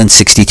Collins,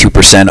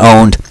 62%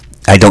 owned.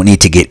 I don't need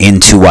to get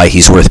into why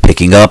he's worth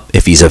picking up.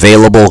 If he's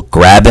available,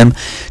 grab him.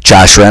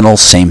 Josh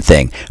Reynolds, same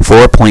thing.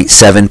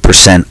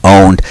 4.7%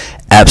 owned.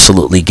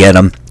 Absolutely get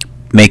him.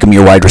 Make him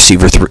your wide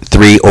receiver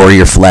 3 or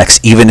your flex,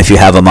 even if you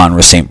have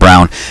Amon-Ra St.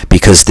 Brown,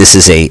 because this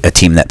is a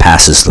team that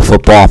passes the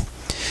football.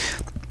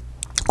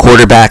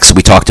 Quarterbacks,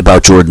 we talked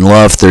about Jordan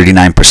Love,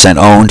 39%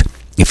 owned.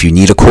 If you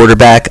need a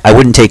quarterback, I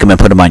wouldn't take him and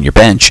put him on your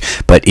bench.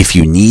 But if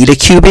you need a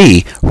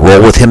QB,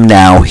 roll with him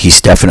now. He's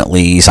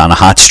on a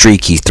hot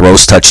streak. He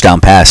throws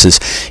touchdown passes.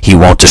 He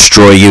won't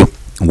destroy you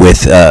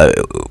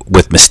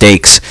with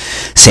mistakes.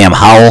 Sam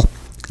Howell,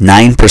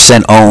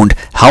 9% owned.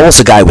 Howell's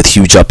a guy with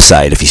huge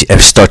upside if he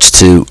starts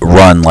to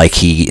run like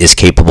he is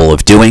capable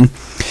of doing.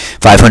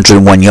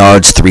 501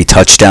 yards, 3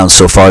 touchdowns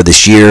so far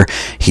this year.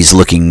 He's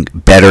looking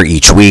better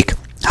each week.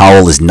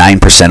 Howell is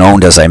 9%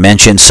 owned, as I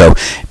mentioned, so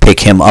pick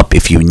him up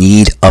if you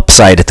need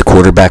upside at the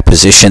quarterback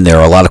position. There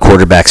are a lot of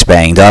quarterbacks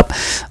banged up.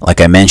 Like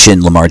I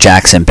mentioned, Lamar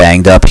Jackson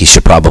banged up. He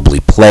should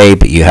probably play,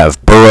 but you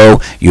have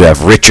Burrow, you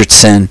have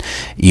Richardson,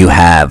 you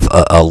have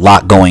a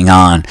lot going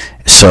on.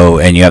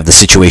 And you have the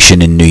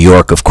situation in New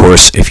York, of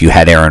course, if you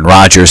had Aaron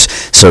Rodgers.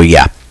 So,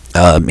 yeah.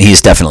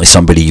 He's definitely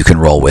somebody you can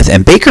roll with.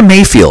 And Baker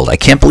Mayfield, I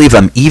can't believe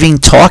I'm even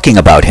talking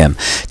about him.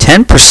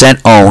 10%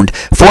 owned,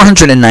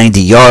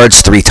 490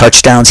 yards, 3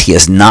 touchdowns. He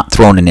has not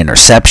thrown an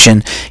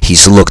interception.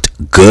 He's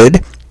looked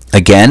good.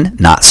 Again,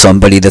 not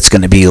somebody that's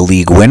going to be a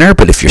league winner,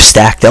 but if you're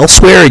stacked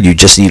elsewhere and you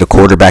just need a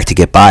quarterback to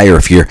get by, or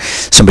if you're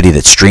somebody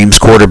that streams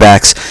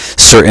quarterbacks,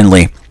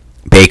 certainly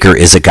Baker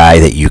is a guy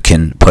that you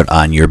can put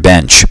on your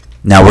bench.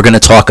 Now we're going to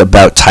talk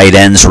about tight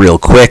ends real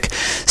quick.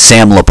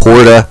 Sam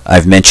Laporta,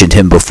 I've mentioned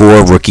him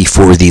before, rookie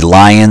for the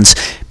Lions.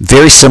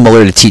 Very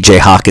similar to TJ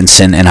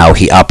Hawkinson and how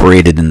he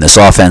operated in this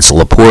offense.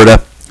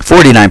 Laporta,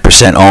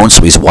 49% owned,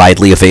 so he's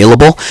widely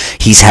available.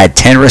 He's had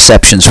 10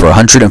 receptions for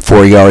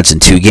 104 yards in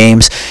 2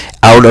 games.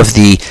 Out of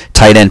the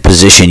tight end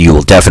position, you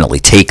will definitely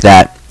take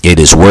that. It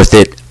is worth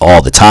it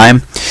all the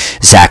time.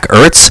 Zach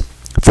Ertz,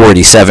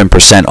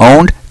 47%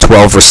 owned,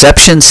 12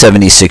 receptions,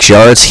 76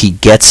 yards. He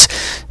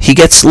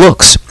gets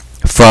looks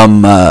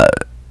from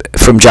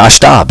Josh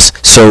Dobbs.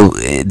 So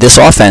this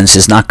offense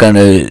is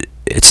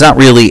it's not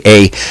really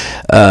a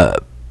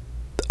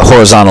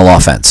horizontal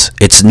offense.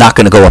 It's not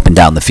going to go up and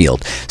down the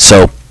field.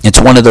 So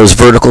it's one of those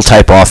vertical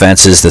type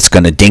offenses that's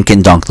going to dink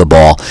and dunk the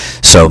ball.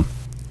 So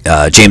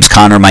James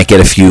Conner might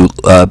catch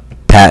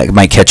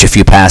a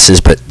few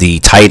passes, but the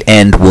tight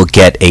end will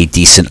get a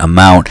decent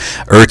amount.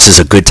 Ertz is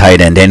a good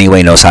tight end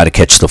anyway, knows how to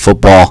catch the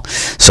football.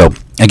 So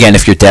again,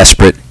 if you're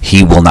desperate,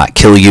 he will not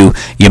kill you.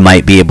 You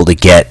might be able to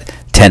get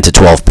 10 to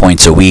 12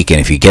 points a week, and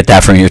if you get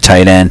that from your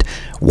tight end,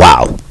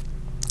 wow,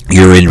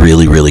 you're in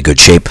really, really good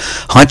shape.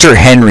 Hunter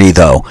Henry,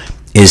 though,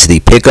 is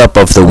the pickup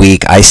of the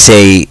week. I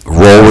say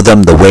roll with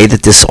them. The way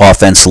that this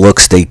offense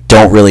looks, they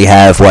don't really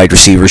have wide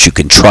receivers you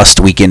can trust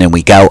week in and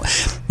week out.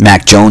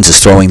 Mac Jones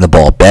is throwing the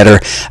ball better.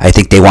 I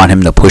think they want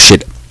him to push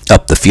it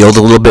up the field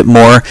a little bit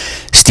more.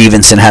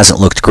 Stevenson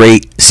hasn't looked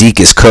great. Zeke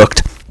is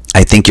cooked.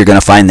 I think you're going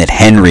to find that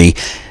Henry,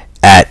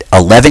 at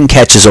 11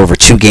 catches over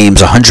 2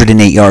 games,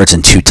 108 yards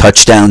and 2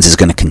 touchdowns, is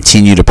going to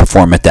continue to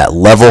perform at that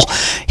level.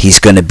 He's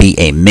going to be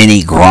a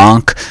mini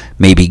Gronk,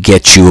 maybe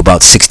get you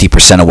about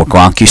 60% of what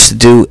Gronk used to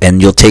do,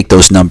 and you'll take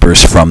those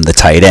numbers from the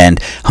tight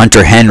end.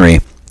 Hunter Henry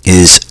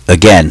is,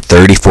 again,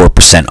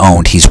 34%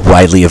 owned. He's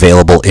widely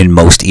available in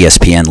most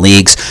ESPN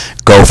leagues.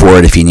 Go for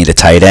it if you need a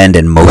tight end,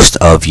 and most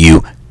of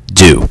you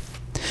do.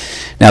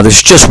 Now,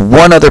 there's just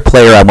one other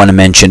player I want to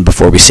mention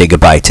before we say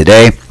goodbye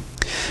today,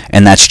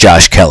 and that's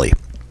Josh Kelly.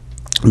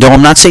 No,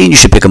 I'm not saying you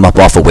should pick him up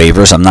off of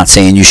waivers. I'm not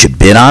saying you should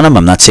bid on him.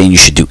 I'm not saying you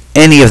should do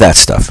any of that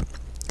stuff.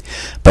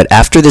 But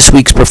after this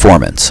week's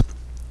performance,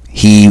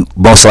 he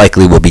most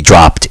likely will be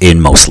dropped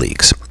in most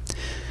leagues.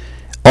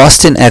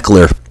 Austin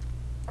Eckler,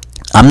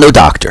 I'm no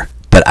doctor,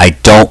 but I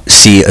don't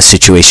see a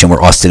situation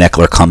where Austin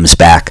Eckler comes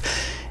back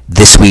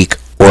this week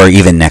or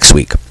even next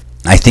week.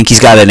 I think he's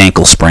got an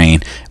ankle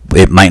sprain.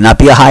 It might not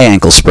be a high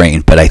ankle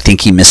sprain, but I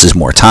think he misses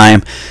more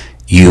time.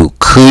 You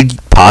could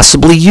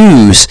possibly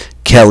use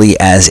Kelly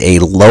as a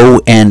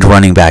low-end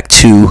running back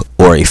 2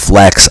 or a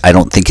flex. I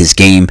don't think his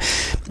game,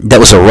 that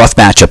was a rough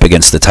matchup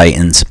against the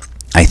Titans.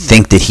 I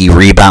think that he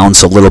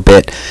rebounds a little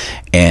bit,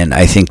 and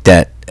I think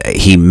that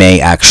he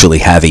may actually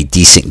have a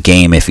decent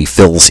game if he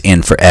fills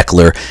in for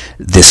Eckler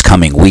this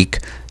coming week.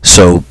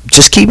 So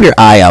just keep your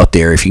eye out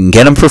there. If you can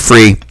get him for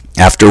free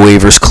after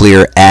waivers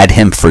clear, add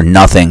him for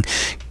nothing.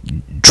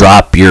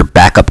 Drop your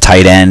backup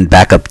tight end,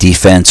 backup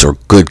defense, or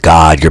good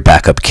God, your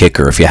backup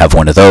kicker if you have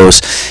one of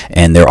those.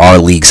 And there are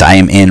leagues I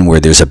am in where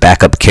there's a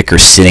backup kicker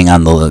sitting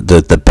on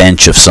the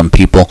bench of some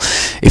people.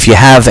 If you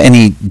have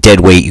any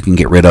dead weight you can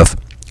get rid of,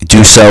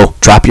 do so.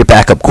 Drop your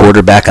backup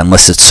quarterback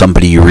unless it's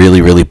somebody you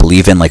really, really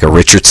believe in, like a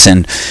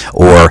Richardson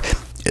or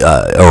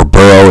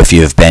Burrow if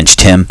you have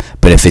benched him.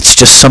 But if it's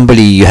just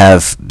somebody you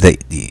have that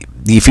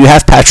if you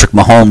have Patrick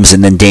Mahomes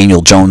and then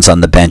Daniel Jones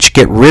on the bench,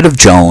 get rid of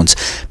Jones,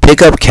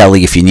 pick up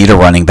Kelly if you need a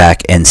running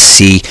back, and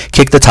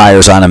kick the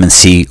tires on him and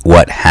see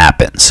what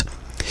happens.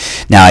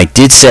 Now, I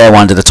did say I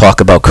wanted to talk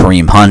about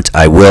Kareem Hunt.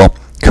 I will.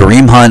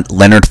 Kareem Hunt,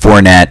 Leonard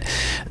Fournette,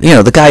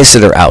 the guys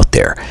that are out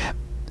there.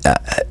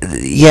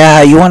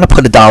 You want to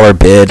put a dollar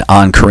bid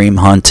on Kareem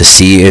Hunt to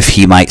see if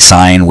he might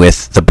sign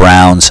with the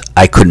Browns.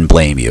 I couldn't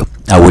blame you.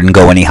 I wouldn't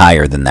go any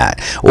higher than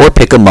that. Or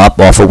pick him up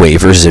off of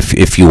waivers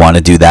if you want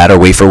to do that, or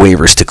wait for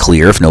waivers to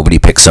clear if nobody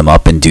picks him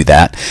up and do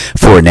that.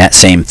 Fournette,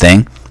 same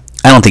thing.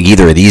 I don't think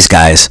either of these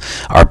guys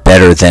are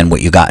better than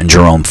what you got in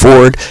Jerome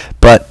Ford,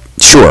 but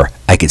sure,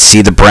 I could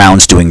see the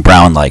Browns doing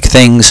Brown-like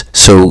things,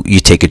 so you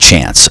take a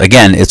chance.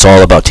 Again, it's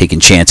all about taking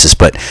chances,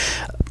 but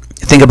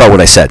think about what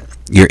I said.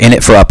 You're in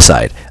it for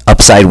upside.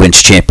 Upside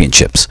wins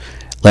championships.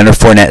 Leonard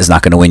Fournette is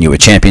not going to win you a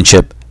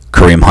championship.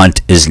 Kareem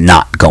Hunt is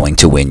not going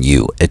to win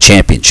you a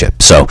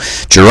championship. So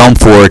Jerome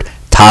Ford,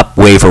 top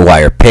waiver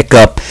wire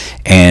pickup,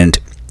 and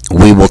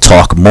we will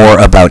talk more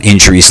about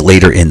injuries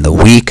later in the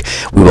week.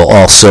 We will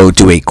also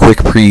do a quick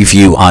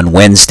preview on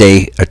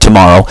Wednesday or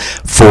tomorrow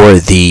for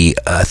the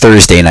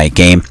Thursday night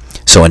game.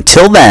 So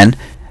until then,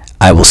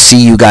 I will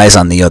see you guys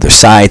on the other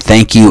side.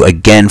 Thank you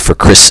again for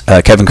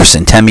Kevin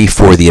Crisantemi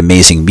for the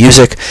amazing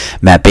music,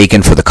 Matt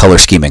Bacon for the color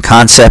scheme and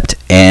concept,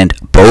 and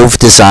Bove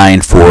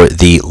Design for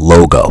the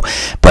logo.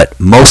 But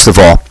most of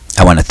all,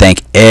 I want to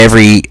thank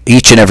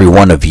each and every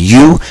one of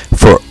you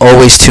for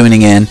always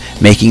tuning in,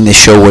 making this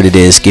show what it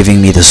is,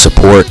 giving me the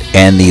support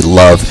and the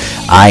love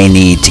I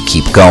need to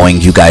keep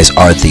going. You guys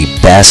are the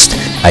best.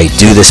 I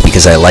do this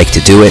because I like to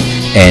do it,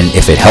 and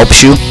if it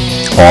helps you,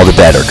 all the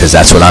better, because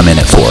that's what I'm in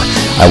it for.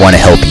 I want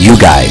to help you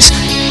guys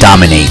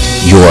dominate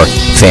your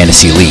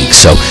fantasy league.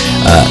 So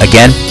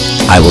again,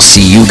 I will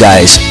see you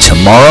guys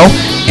tomorrow,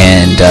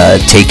 and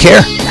take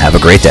care. Have a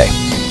great day.